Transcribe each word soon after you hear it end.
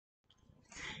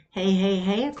Hey, hey,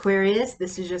 hey, Aquarius.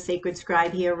 This is your sacred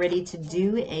scribe here, ready to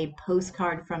do a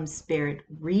postcard from Spirit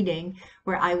reading,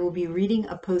 where I will be reading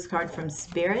a postcard from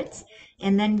Spirit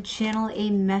and then channel a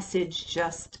message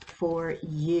just for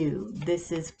you.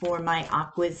 This is for my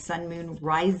Aquas, Sun, Moon,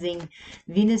 Rising,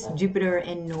 Venus, Jupiter,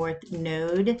 and North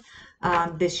Node.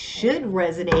 This should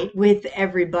resonate with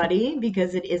everybody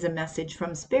because it is a message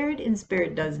from Spirit, and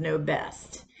Spirit does know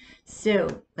best.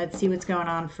 So let's see what's going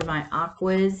on for my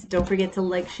Aquas. Don't forget to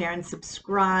like, share, and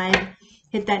subscribe.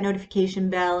 Hit that notification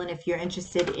bell. And if you're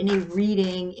interested in a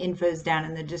reading, info's down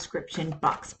in the description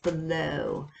box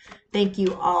below. Thank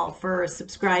you all for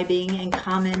subscribing and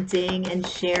commenting and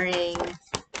sharing.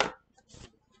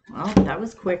 Well, that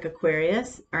was quick,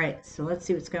 Aquarius. All right, so let's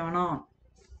see what's going on.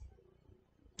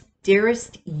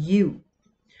 Dearest you,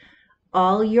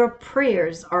 all your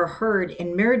prayers are heard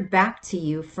and mirrored back to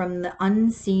you from the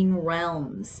unseen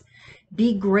realms.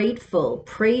 Be grateful,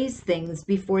 praise things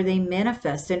before they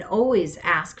manifest, and always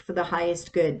ask for the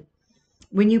highest good.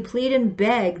 When you plead and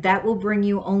beg, that will bring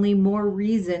you only more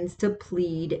reasons to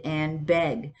plead and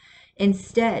beg.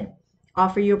 Instead,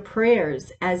 offer your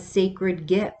prayers as sacred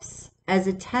gifts, as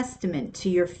a testament to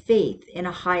your faith in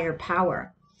a higher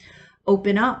power.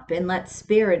 Open up and let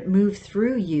Spirit move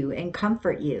through you and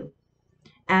comfort you.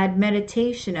 Add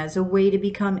meditation as a way to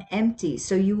become empty,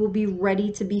 so you will be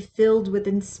ready to be filled with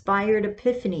inspired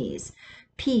epiphanies,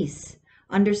 peace,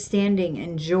 understanding,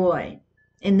 and joy.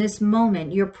 In this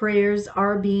moment, your prayers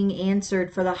are being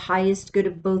answered for the highest good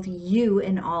of both you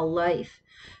and all life.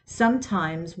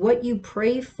 Sometimes what you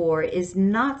pray for is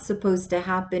not supposed to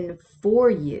happen for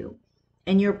you,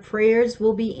 and your prayers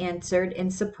will be answered in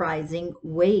surprising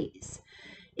ways.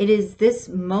 It is this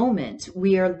moment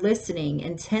we are listening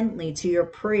intently to your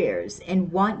prayers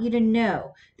and want you to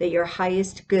know that your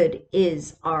highest good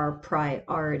is our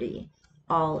priority.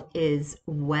 All is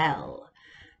well.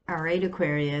 All right,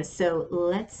 Aquarius. So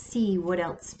let's see what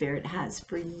else Spirit has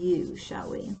for you,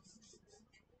 shall we?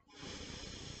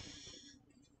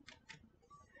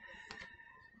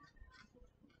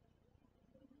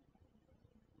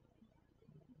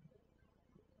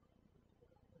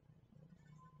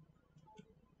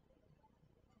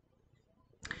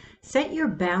 Set your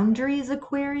boundaries,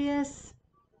 Aquarius.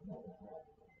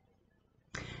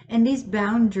 And these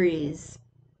boundaries,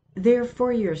 they're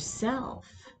for yourself.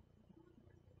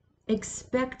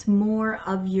 Expect more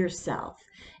of yourself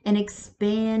and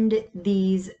expand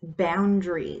these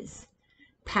boundaries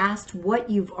past what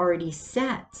you've already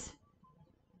set.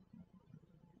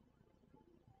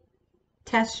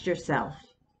 Test yourself.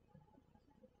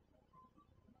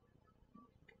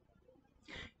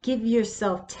 Give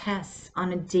yourself tests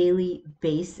on a daily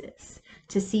basis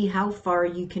to see how far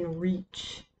you can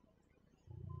reach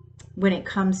when it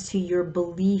comes to your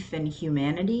belief in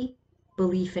humanity,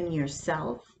 belief in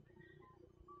yourself,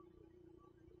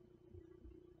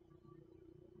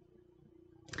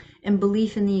 and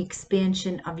belief in the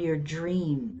expansion of your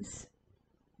dreams.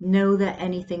 Know that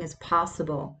anything is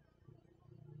possible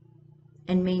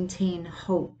and maintain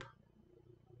hope.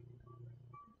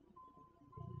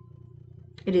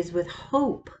 It is with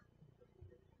hope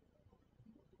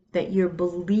that your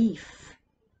belief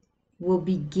will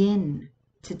begin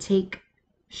to take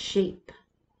shape,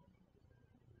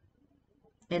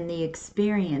 and the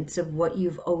experience of what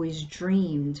you've always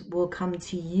dreamed will come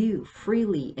to you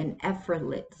freely and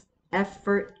effortlessly.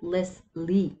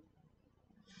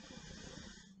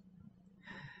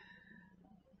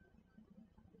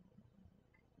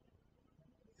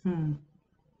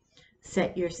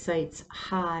 Set your sights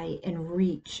high and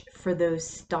reach for those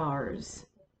stars.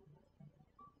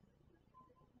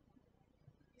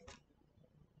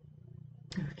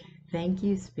 Okay, thank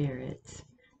you, Spirit.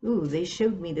 Ooh, they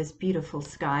showed me this beautiful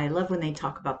sky. I love when they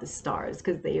talk about the stars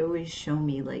because they always show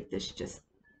me like this just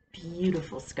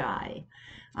beautiful sky.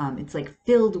 It's like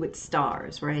filled with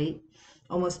stars, right?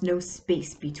 Almost no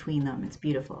space between them. It's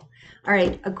beautiful. All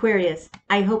right, Aquarius,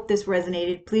 I hope this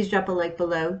resonated. Please drop a like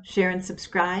below, share and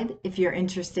subscribe if you're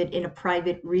interested in a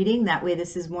private reading. That way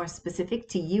this is more specific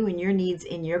to you and your needs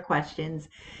and your questions.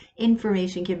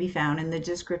 Information can be found in the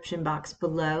description box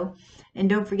below. And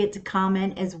don't forget to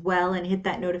comment as well and hit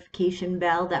that notification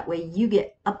bell. That way you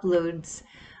get uploads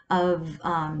of,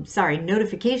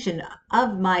 notification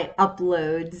of my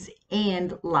uploads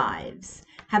and lives.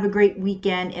 Have a great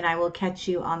weekend, and I will catch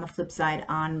you on the flip side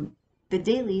on the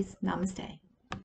dailies. Namaste.